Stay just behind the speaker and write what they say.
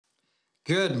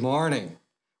Good morning.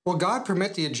 Will God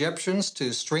permit the Egyptians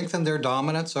to strengthen their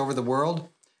dominance over the world?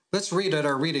 Let's read at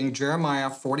our reading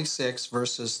Jeremiah 46,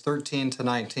 verses 13 to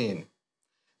 19.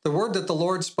 The word that the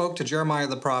Lord spoke to Jeremiah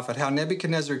the prophet, how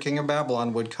Nebuchadnezzar, king of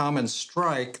Babylon, would come and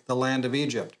strike the land of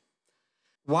Egypt.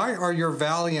 Why are your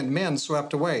valiant men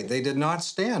swept away? They did not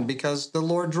stand because the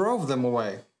Lord drove them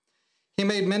away. He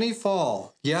made many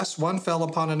fall. Yes, one fell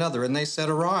upon another, and they said,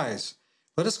 Arise.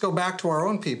 Let us go back to our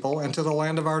own people and to the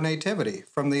land of our nativity,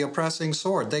 from the oppressing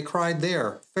sword. They cried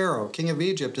there, Pharaoh, king of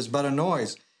Egypt, is but a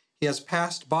noise. He has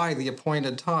passed by the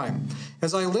appointed time.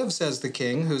 As I live, says the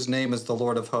king, whose name is the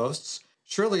Lord of hosts,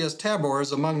 surely as Tabor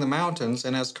is among the mountains,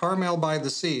 and as Carmel by the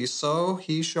sea, so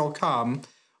he shall come.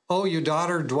 O you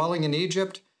daughter dwelling in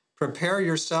Egypt, prepare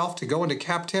yourself to go into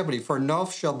captivity, for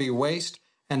Noph shall be waste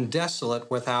and desolate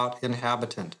without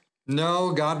inhabitant.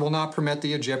 No, God will not permit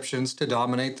the Egyptians to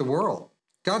dominate the world.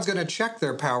 God's going to check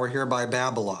their power here by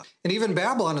Babylon. And even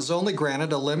Babylon is only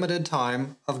granted a limited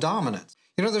time of dominance.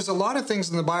 You know, there's a lot of things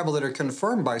in the Bible that are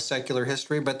confirmed by secular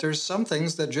history, but there's some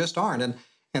things that just aren't.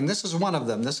 And this is one of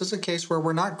them. This is a case where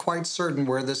we're not quite certain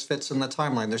where this fits in the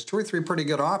timeline. There's 2 or 3 pretty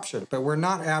good options, but we're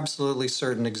not absolutely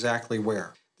certain exactly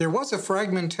where. There was a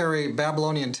fragmentary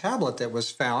Babylonian tablet that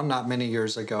was found not many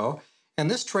years ago, and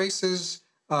this traces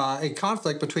a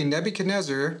conflict between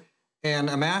Nebuchadnezzar and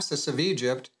Amasis of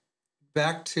Egypt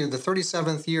back to the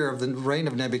 37th year of the reign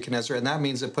of Nebuchadnezzar, and that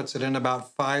means it puts it in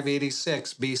about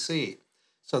 586 BC.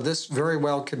 So this very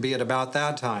well could be at about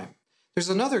that time. There's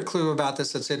another clue about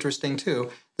this that's interesting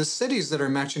too. The cities that are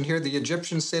mentioned here, the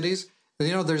Egyptian cities,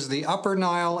 you know, there's the Upper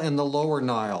Nile and the Lower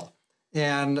Nile,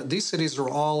 and these cities are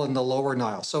all in the Lower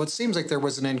Nile. So it seems like there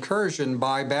was an incursion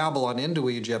by Babylon into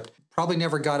Egypt. Probably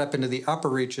never got up into the upper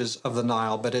reaches of the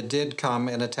Nile, but it did come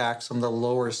and attack some of the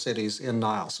lower cities in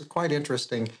Nile. So quite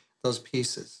interesting, those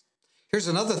pieces. Here's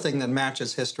another thing that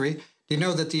matches history. Do you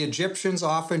know that the Egyptians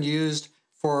often used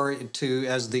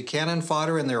as the cannon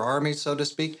fodder in their army, so to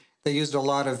speak? They had a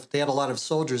lot of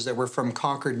soldiers that were from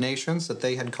conquered nations that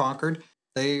they had conquered.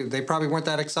 They probably weren't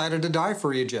that excited to die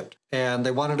for Egypt, and they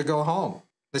wanted to go home.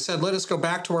 They said, let us go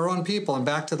back to our own people and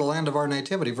back to the land of our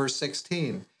nativity, verse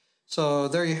 16. So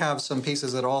there you have some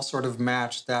pieces that all sort of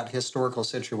match that historical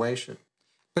situation.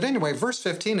 But anyway, verse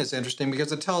 15 is interesting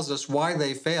because it tells us why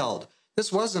they failed.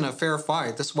 This wasn't a fair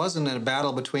fight. This wasn't a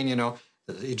battle between, the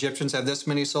Egyptians have this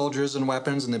many soldiers and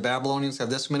weapons and the Babylonians have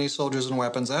this many soldiers and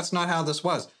weapons. That's not how this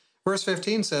was. Verse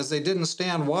 15 says they didn't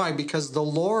stand. Why? Because the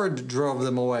Lord drove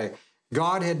them away.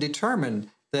 God had determined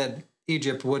that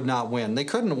Egypt would not win. They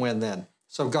couldn't win then.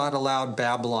 So God allowed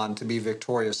Babylon to be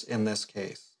victorious in this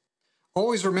case.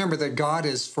 Always remember that God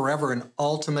is forever in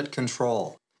ultimate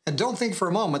control. And don't think for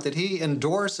a moment that he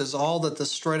endorses all that the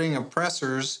strutting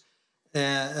oppressors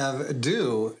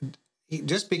do.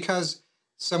 Just because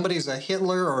somebody's a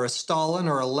Hitler or a Stalin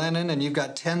or a Lenin and you've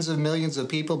got tens of millions of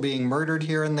people being murdered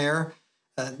here and there,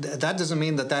 that doesn't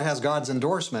mean that has God's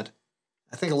endorsement.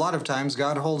 I think a lot of times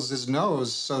God holds his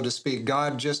nose, so to speak.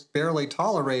 God just barely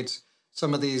tolerates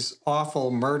some of these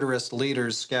awful murderous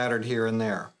leaders scattered here and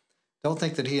there. Don't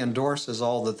think that he endorses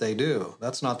all that they do.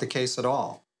 That's not the case at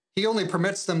all. He only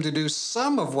permits them to do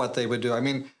some of what they would do. I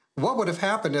mean, what would have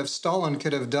happened if Stalin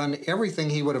could have done everything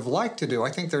he would have liked to do? I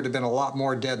think there'd have been a lot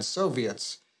more dead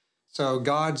Soviets. So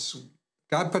God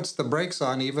puts the brakes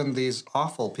on even these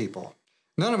awful people.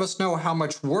 None of us know how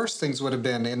much worse things would have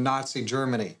been in Nazi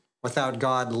Germany without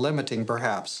God limiting,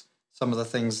 perhaps, some of the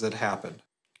things that happened.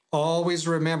 Always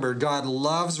remember, God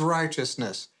loves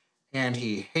righteousness, and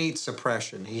he hates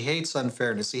oppression. He hates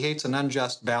unfairness. He hates an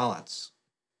unjust balance.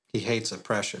 He hates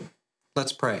oppression.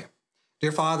 Let's pray.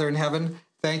 Dear Father in heaven,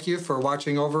 thank you for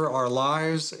watching over our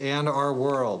lives and our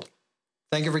world.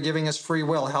 Thank you for giving us free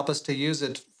will. Help us to use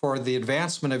it for the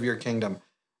advancement of your kingdom.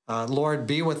 Lord,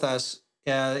 be with us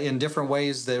in different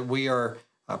ways that we are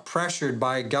pressured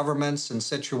by governments and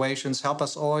situations. Help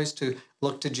us always to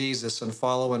look to Jesus and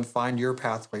follow and find your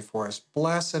pathway for us.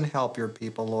 Bless and help your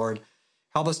people, Lord.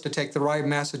 Help us to take the right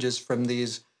messages from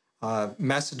these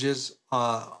messages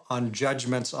on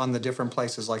judgments on the different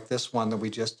places like this one that we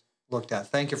just looked at.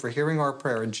 Thank you for hearing our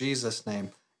prayer. In Jesus'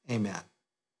 name, amen.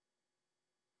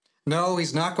 No,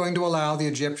 he's not going to allow the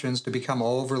Egyptians to become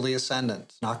overly ascendant.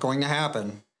 It's not going to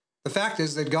happen. The fact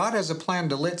is that God has a plan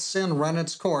to let sin run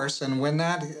its course, and when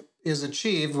that is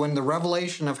achieved, when the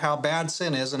revelation of how bad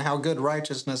sin is and how good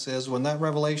righteousness is, when that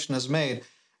revelation is made,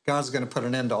 God's going to put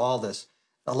an end to all this.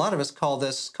 A lot of us call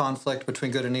this conflict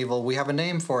between good and evil. We have a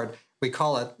name for it. We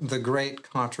call it the Great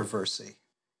Controversy.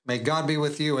 May God be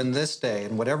with you in this day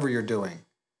and whatever you're doing.